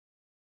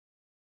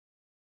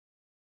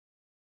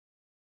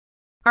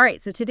All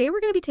right, so today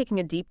we're going to be taking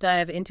a deep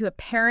dive into a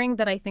pairing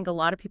that I think a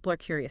lot of people are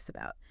curious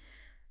about.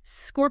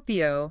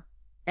 Scorpio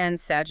and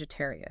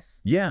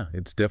Sagittarius. Yeah,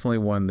 it's definitely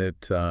one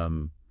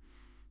that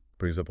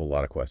brings up a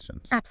lot of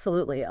questions.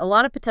 Absolutely. A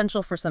lot of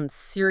potential for some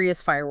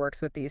serious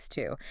fireworks with these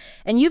two.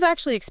 And you've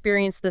actually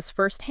experienced this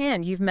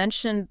firsthand. You've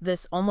mentioned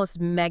this almost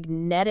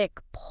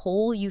magnetic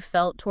pull you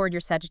felt toward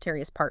your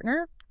Sagittarius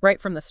partner right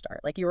from the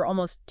start. Like you were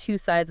almost two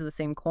sides of the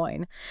same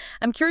coin.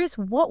 I'm curious,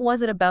 what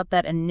was it about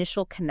that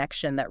initial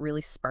connection that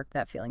really sparked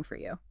that feeling for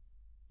you?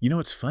 You know,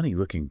 it's funny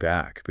looking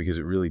back because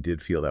it really did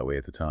feel that way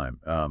at the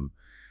time.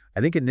 I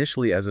think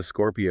initially as a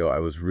Scorpio, I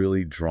was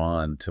really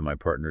drawn to my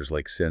partner's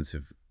sense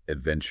of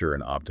adventure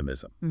and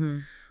optimism.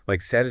 Mhm.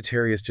 Like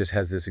Sagittarius just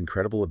has this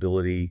incredible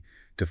ability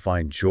to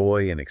find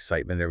joy and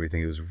excitement and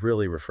everything. It was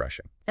really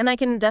refreshing. And I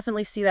can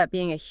definitely see that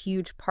being a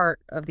huge part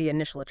of the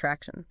initial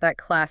attraction, that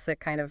classic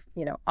kind of,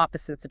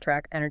 opposites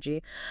attract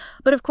energy.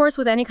 But of course,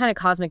 with any kind of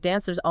cosmic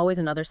dance, there's always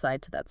another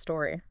side to that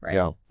story, right?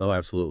 Yeah. Oh,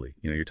 absolutely.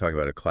 You're talking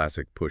about a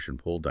classic push and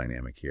pull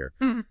dynamic here.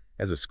 Mhm.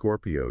 As a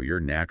Scorpio,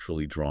 you're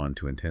naturally drawn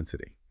to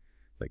intensity.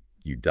 Like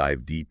you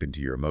dive deep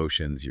into your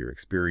emotions, your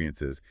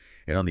experiences.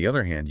 And on the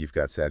other hand, you've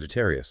got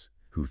Sagittarius,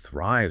 who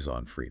thrives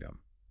on freedom.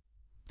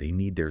 They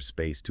need their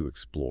space to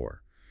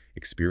explore,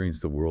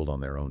 experience the world on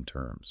their own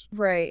terms.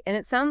 Right. And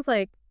it sounds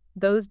like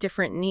those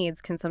different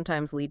needs can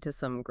sometimes lead to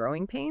some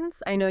growing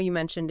pains. I know you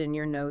mentioned in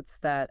your notes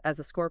that as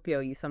a Scorpio,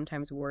 you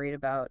sometimes worried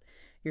about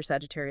your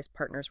Sagittarius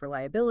partner's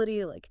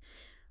reliability, like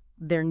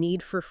their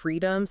need for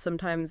freedom,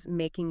 sometimes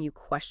making you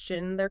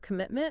question their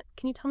commitment.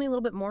 Can you tell me a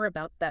little bit more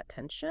about that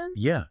tension?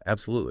 Yeah,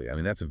 absolutely. I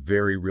mean, that's a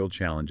very real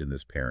challenge in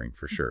this pairing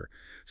for sure.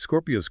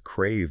 Scorpios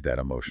crave that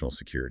emotional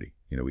security.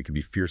 We can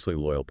be fiercely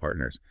loyal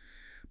partners.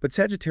 But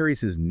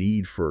Sagittarius's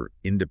need for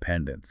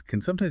independence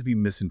can sometimes be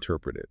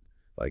misinterpreted.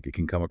 Like it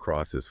can come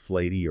across as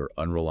flighty or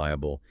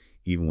unreliable,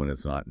 even when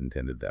it's not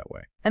intended that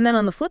way. And then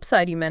on the flip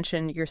side, you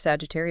mentioned your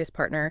Sagittarius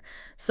partner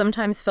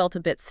sometimes felt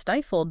a bit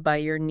stifled by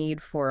your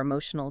need for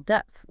emotional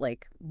depth,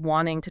 like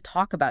wanting to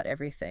talk about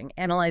everything,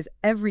 analyze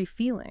every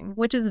feeling,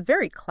 which is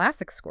very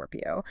classic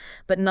Scorpio,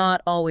 but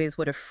not always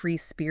what a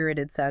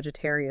free-spirited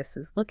Sagittarius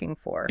is looking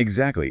for.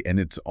 Exactly. And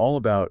it's all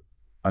about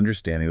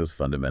understanding those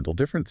fundamental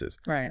differences.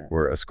 Right.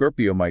 Where a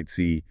Scorpio might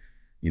see,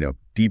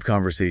 deep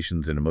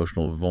conversations and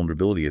emotional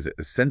vulnerability as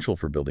essential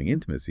for building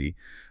intimacy,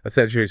 a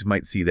Sagittarius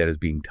might see that as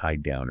being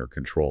tied down or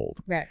controlled.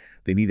 Right.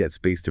 They need that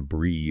space to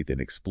breathe and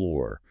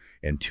explore,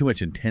 and too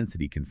much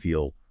intensity can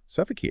feel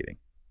suffocating.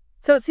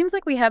 So it seems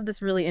like we have this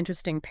really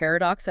interesting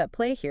paradox at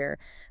play here,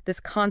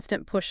 this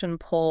constant push and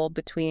pull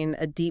between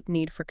a deep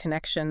need for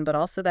connection, but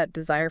also that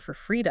desire for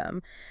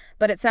freedom.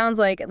 But it sounds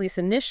like, at least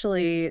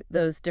initially,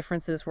 those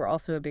differences were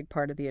also a big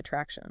part of the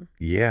attraction.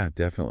 Yeah,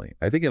 definitely.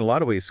 I think in a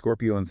lot of ways,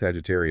 Scorpio and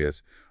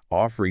Sagittarius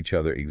offer each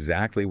other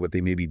exactly what they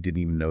maybe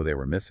didn't even know they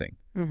were missing.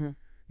 Hmm.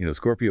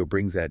 Scorpio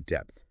brings that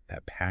depth,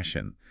 that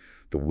passion,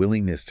 the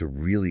willingness to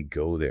really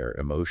go there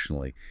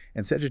emotionally.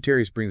 And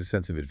Sagittarius brings a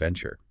sense of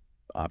adventure,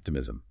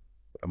 optimism,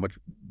 a much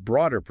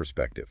broader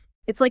perspective.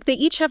 It's like they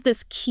each have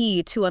this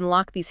key to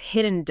unlock these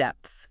hidden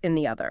depths in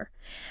the other.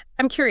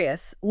 I'm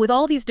curious, with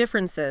all these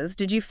differences,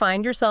 did you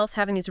find yourselves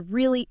having these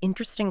really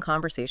interesting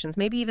conversations,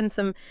 maybe even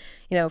some,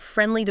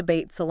 friendly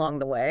debates along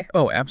the way?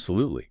 Oh,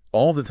 absolutely.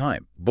 All the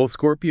time. Both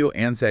Scorpio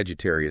and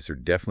Sagittarius are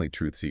definitely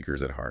truth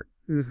seekers at heart,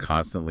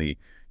 constantly,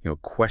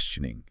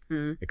 questioning,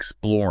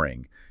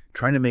 exploring,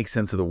 trying to make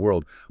sense of the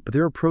world. But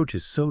their approach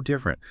is so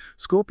different.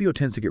 Scorpio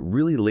tends to get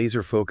really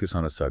laser focused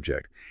on a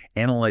subject,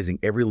 analyzing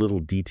every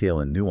little detail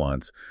and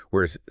nuance,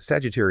 whereas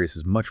Sagittarius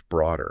is much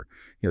broader.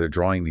 They're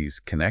drawing these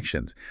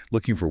connections,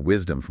 looking for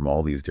wisdom from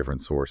all these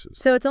different sources.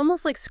 So it's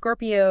almost like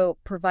Scorpio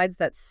provides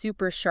that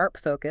super sharp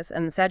focus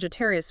and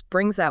Sagittarius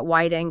brings that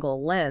wide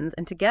angle lens,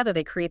 and together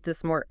they create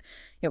this more,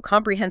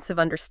 comprehensive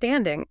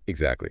understanding.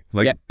 Exactly.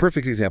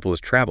 Perfect example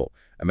is travel.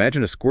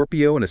 Imagine a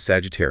Scorpio and a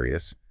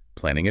Sagittarius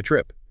planning a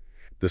trip.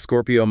 The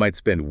Scorpio might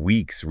spend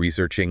weeks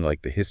researching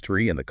the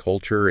history and the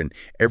culture and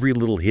every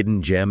little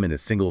hidden gem in a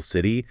single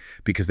city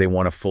because they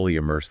want to fully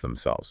immerse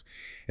themselves.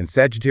 And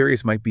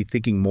Sagittarius might be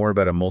thinking more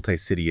about a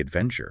multi-city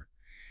adventure,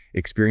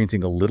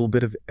 experiencing a little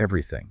bit of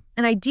everything.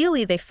 And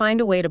ideally, they find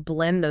a way to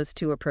blend those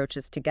two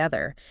approaches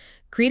together,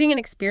 creating an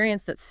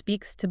experience that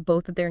speaks to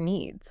both of their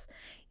needs.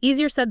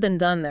 Easier said than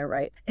done there,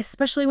 right?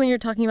 Especially when you're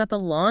talking about the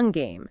long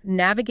game,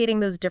 navigating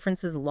those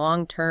differences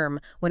long term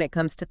when it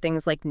comes to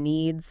things like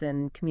needs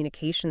and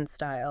communication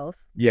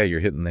styles. Yeah, you're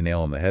hitting the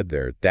nail on the head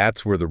there.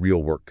 That's where the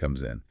real work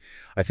comes in.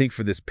 I think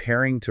for this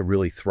pairing to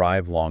really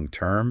thrive long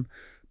term,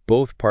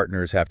 both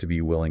partners have to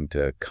be willing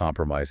to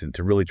compromise and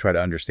to really try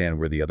to understand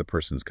where the other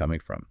person's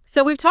coming from.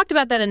 So we've talked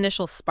about that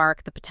initial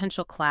spark, the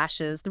potential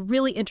clashes, the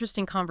really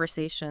interesting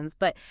conversations,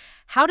 but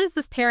how does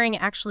this pairing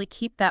actually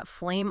keep that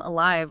flame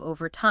alive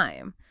over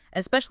time,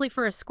 especially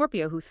for a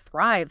Scorpio who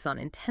thrives on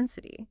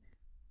intensity?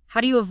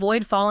 How do you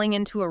avoid falling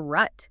into a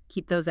rut,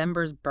 keep those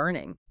embers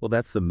burning? Well,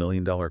 that's the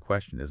million-dollar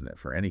question, isn't it,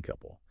 for any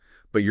couple?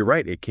 But you're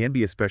right, it can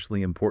be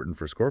especially important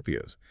for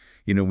Scorpios.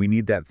 We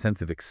need that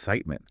sense of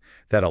excitement,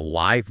 that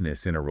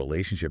aliveness in a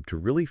relationship to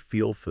really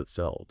feel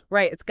fulfilled.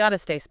 Right, it's got to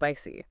stay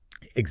spicy.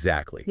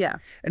 Exactly. Yeah.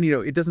 And,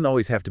 it doesn't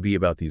always have to be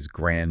about these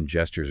grand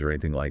gestures or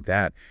anything like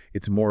that.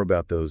 It's more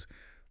about those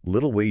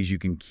little ways you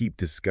can keep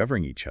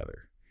discovering each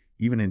other,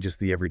 even in just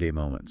the everyday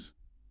moments.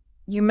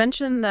 You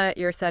mentioned that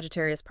your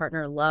Sagittarius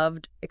partner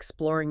loved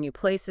exploring new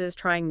places,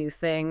 trying new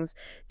things.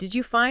 Did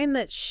you find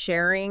that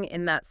sharing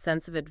in that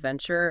sense of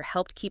adventure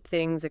helped keep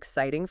things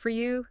exciting for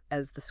you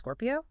as the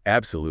Scorpio?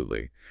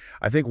 Absolutely.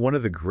 I think one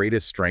of the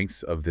greatest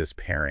strengths of this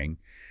pairing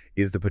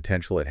is the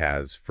potential it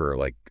has for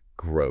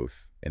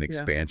growth and Yeah.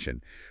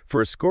 expansion.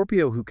 For a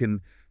Scorpio who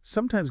can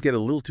sometimes get a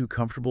little too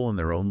comfortable in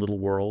their own little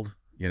world,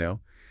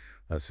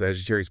 a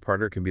Sagittarius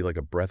partner can be like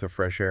a breath of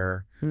fresh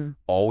air,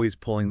 always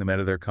pulling them out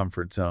of their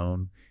comfort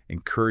zone,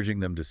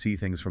 encouraging them to see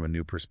things from a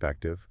new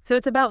perspective. So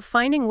it's about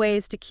finding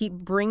ways to keep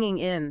bringing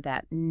in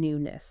that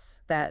newness,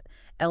 that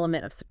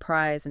element of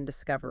surprise and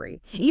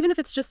discovery, even if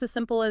it's just as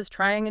simple as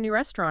trying a new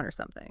restaurant or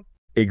something.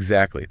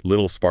 Exactly.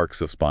 Little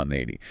sparks of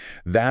spontaneity.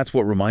 That's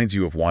what reminds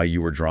you of why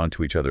you were drawn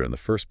to each other in the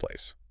first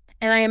place.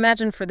 And I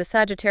imagine for the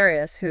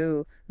Sagittarius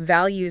who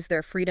values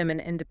their freedom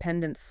and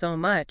independence so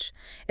much,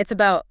 it's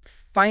about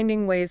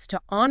finding ways to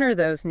honor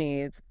those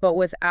needs, but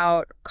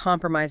without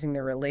compromising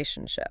their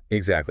relationship.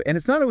 Exactly. And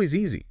it's not always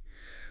easy.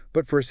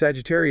 But for a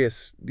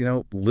Sagittarius,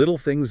 little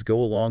things go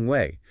a long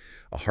way.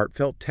 A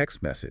heartfelt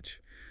text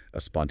message, a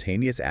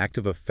spontaneous act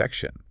of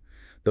affection.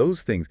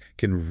 Those things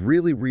can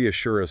really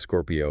reassure a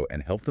Scorpio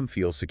and help them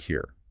feel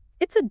secure.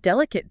 It's a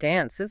delicate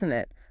dance, isn't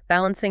it?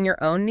 Balancing your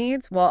own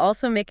needs while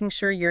also making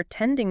sure you're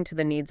tending to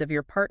the needs of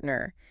your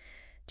partner.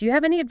 Do you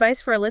have any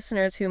advice for our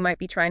listeners who might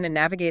be trying to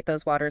navigate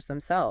those waters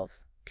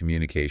themselves?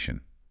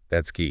 Communication.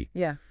 That's key.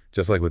 Yeah.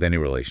 Just like with any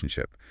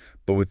relationship.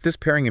 But with this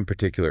pairing in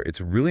particular,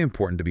 it's really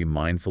important to be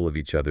mindful of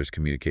each other's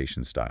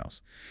communication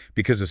styles.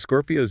 Because a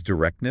Scorpio's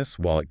directness,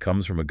 while it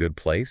comes from a good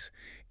place,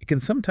 it can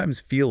sometimes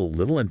feel a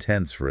little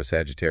intense for a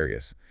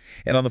Sagittarius.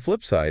 And on the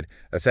flip side,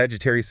 a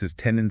Sagittarius's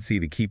tendency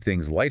to keep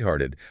things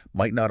lighthearted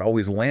might not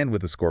always land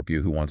with a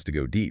Scorpio who wants to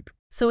go deep.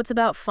 So it's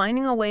about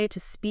finding a way to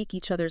speak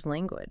each other's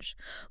language,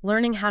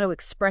 learning how to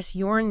express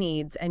your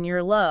needs and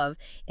your love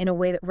in a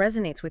way that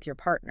resonates with your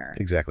partner.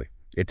 Exactly.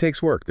 It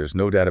takes work, there's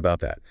no doubt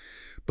about that.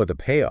 But the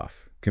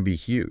payoff can be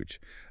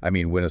huge. I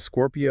mean, when a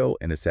Scorpio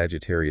and a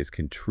Sagittarius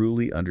can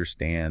truly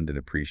understand and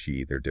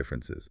appreciate their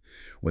differences,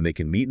 when they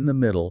can meet in the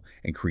middle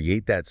and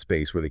create that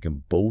space where they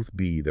can both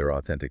be their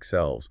authentic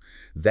selves,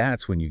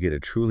 that's when you get a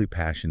truly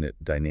passionate,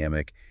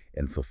 dynamic,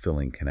 and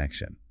fulfilling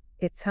connection.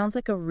 It sounds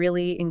like a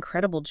really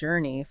incredible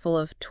journey, full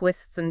of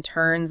twists and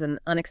turns and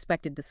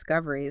unexpected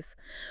discoveries.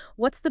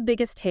 What's the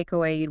biggest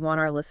takeaway you'd want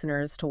our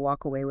listeners to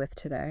walk away with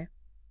today?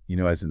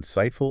 As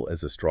insightful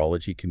as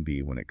astrology can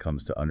be when it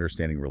comes to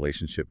understanding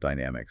relationship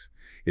dynamics,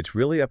 it's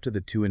really up to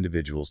the two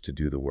individuals to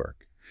do the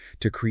work,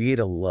 to create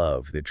a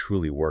love that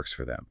truly works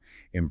for them,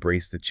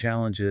 embrace the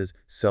challenges,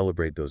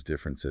 celebrate those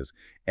differences,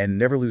 and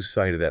never lose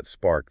sight of that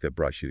spark that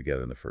brought you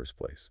together in the first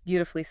place.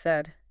 Beautifully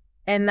said.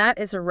 And that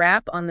is a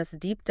wrap on this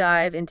deep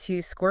dive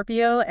into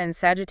Scorpio and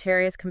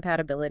Sagittarius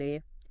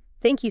compatibility.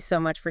 Thank you so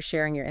much for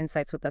sharing your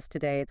insights with us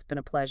today. It's been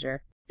a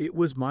pleasure. It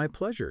was my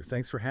pleasure.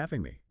 Thanks for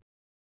having me.